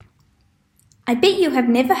I bet you have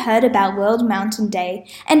never heard about World Mountain Day,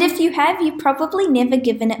 and if you have, you've probably never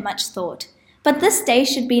given it much thought. But this day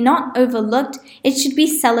should be not overlooked, it should be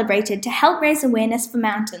celebrated to help raise awareness for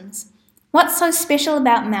mountains. What's so special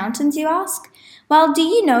about mountains, you ask? Well, do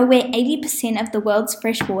you know where 80% of the world's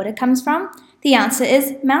fresh water comes from? The answer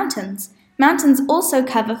is mountains. Mountains also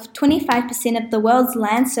cover 25% of the world's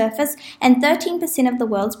land surface, and 13% of the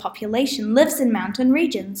world's population lives in mountain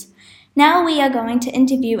regions. Now we are going to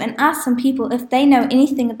interview and ask some people if they know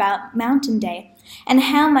anything about Mountain Day and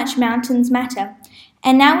how much mountains matter.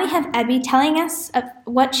 And now we have Abby telling us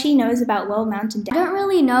what she knows about World Mountain Day. I don't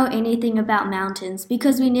really know anything about mountains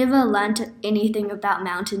because we never learned anything about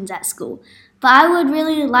mountains at school. But I would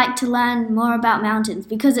really like to learn more about mountains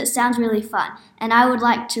because it sounds really fun and I would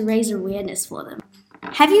like to raise awareness for them.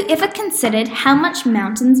 Have you ever considered how much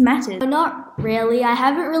mountains matter? No, not really. I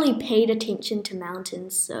haven't really paid attention to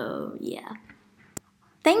mountains, so yeah.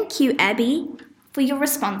 Thank you, Abby, for your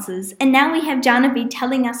responses. And now we have Janavi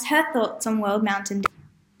telling us her thoughts on World Mountain Day.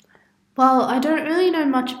 Well, I don't really know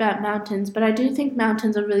much about mountains, but I do think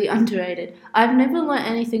mountains are really underrated. I've never learnt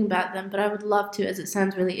anything about them, but I would love to as it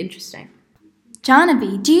sounds really interesting.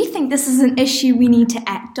 Janavi, do you think this is an issue we need to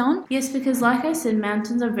act on? Yes, because like I said,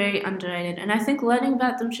 mountains are very underrated, and I think learning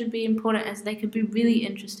about them should be important as they could be really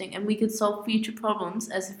interesting and we could solve future problems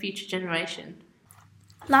as a future generation.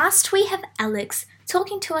 Last, we have Alex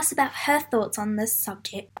talking to us about her thoughts on this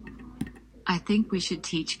subject. I think we should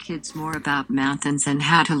teach kids more about mountains and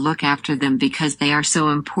how to look after them because they are so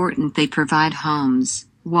important. They provide homes,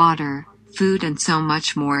 water, food, and so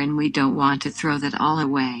much more, and we don't want to throw that all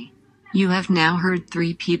away. You have now heard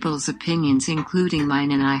 3 people's opinions, including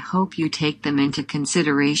mine, and I hope you take them into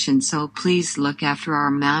consideration. So please look after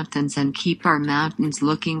our mountains and keep our mountains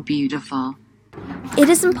looking beautiful. It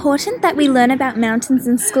is important that we learn about mountains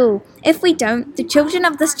in school. If we don't, the children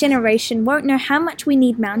of this generation won't know how much we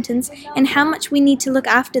need mountains and how much we need to look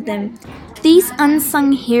after them. These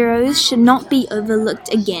unsung heroes should not be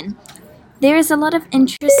overlooked again. There is a lot of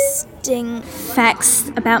interesting facts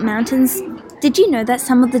about mountains. Did you know that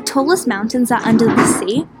some of the tallest mountains are under the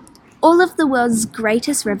sea? All of the world's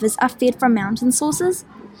greatest rivers are fed from mountain sources.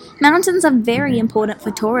 Mountains are very important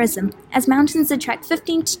for tourism, as mountains attract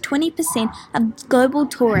 15 to 20% of global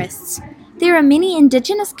tourists. There are many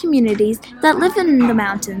indigenous communities that live in the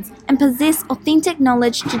mountains and possess authentic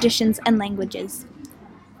knowledge, traditions, and languages.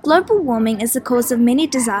 Global warming is the cause of many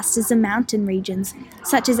disasters in mountain regions,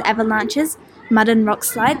 such as avalanches, mud and rock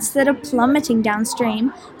slides that are plummeting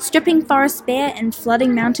downstream, stripping forests bare and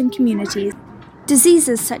flooding mountain communities.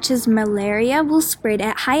 Diseases such as malaria will spread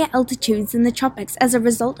at higher altitudes in the tropics as a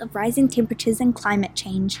result of rising temperatures and climate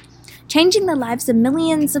change, changing the lives of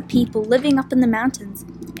millions of people living up in the mountains.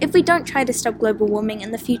 If we don't try to stop global warming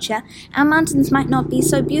in the future, our mountains might not be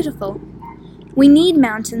so beautiful. We need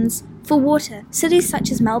mountains for water. Cities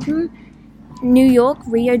such as Melbourne, New York,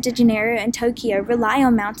 Rio de Janeiro, and Tokyo rely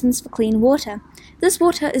on mountains for clean water. This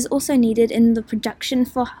water is also needed in the production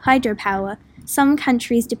for hydropower. Some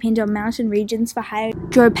countries depend on mountain regions for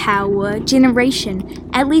hydropower generation.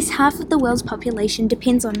 At least half of the world's population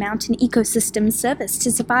depends on mountain ecosystem service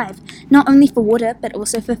to survive, not only for water but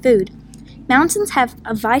also for food. Mountains have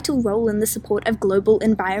a vital role in the support of global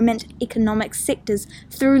environment economic sectors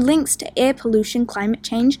through links to air pollution, climate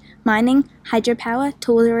change, mining, hydropower,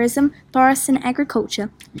 tourism, forests, and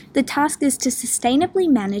agriculture. The task is to sustainably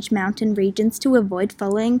manage mountain regions to avoid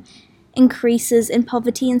following increases in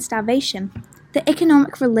poverty and starvation. The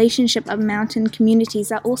economic relationship of mountain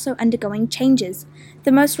communities are also undergoing changes.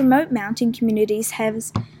 The most remote mountain communities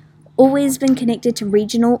have always been connected to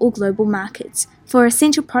regional or global markets for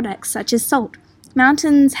essential products such as salt.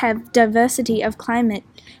 Mountains have diversity of climate,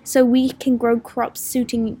 so we can grow crops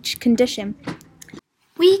suiting each condition.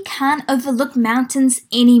 We can't overlook mountains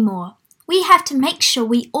anymore. We have to make sure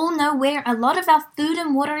we all know where a lot of our food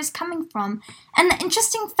and water is coming from, and the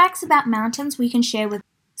interesting facts about mountains we can share with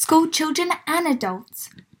school children and adults.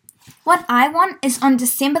 What I want is on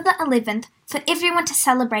December the 11th for everyone to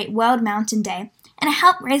celebrate World Mountain Day and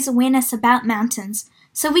help raise awareness about mountains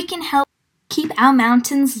so we can help keep our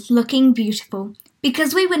mountains looking beautiful,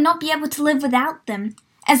 because we would not be able to live without them,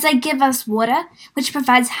 as they give us water, which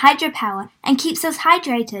provides hydropower and keeps us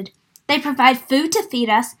hydrated. They provide food to feed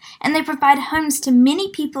us, and they provide homes to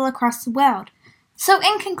many people across the world. So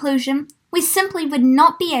in conclusion, we simply would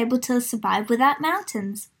not be able to survive without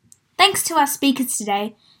mountains. Thanks to our speakers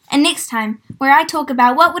today, and next time, where I talk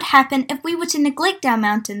about what would happen if we were to neglect our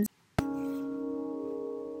mountains.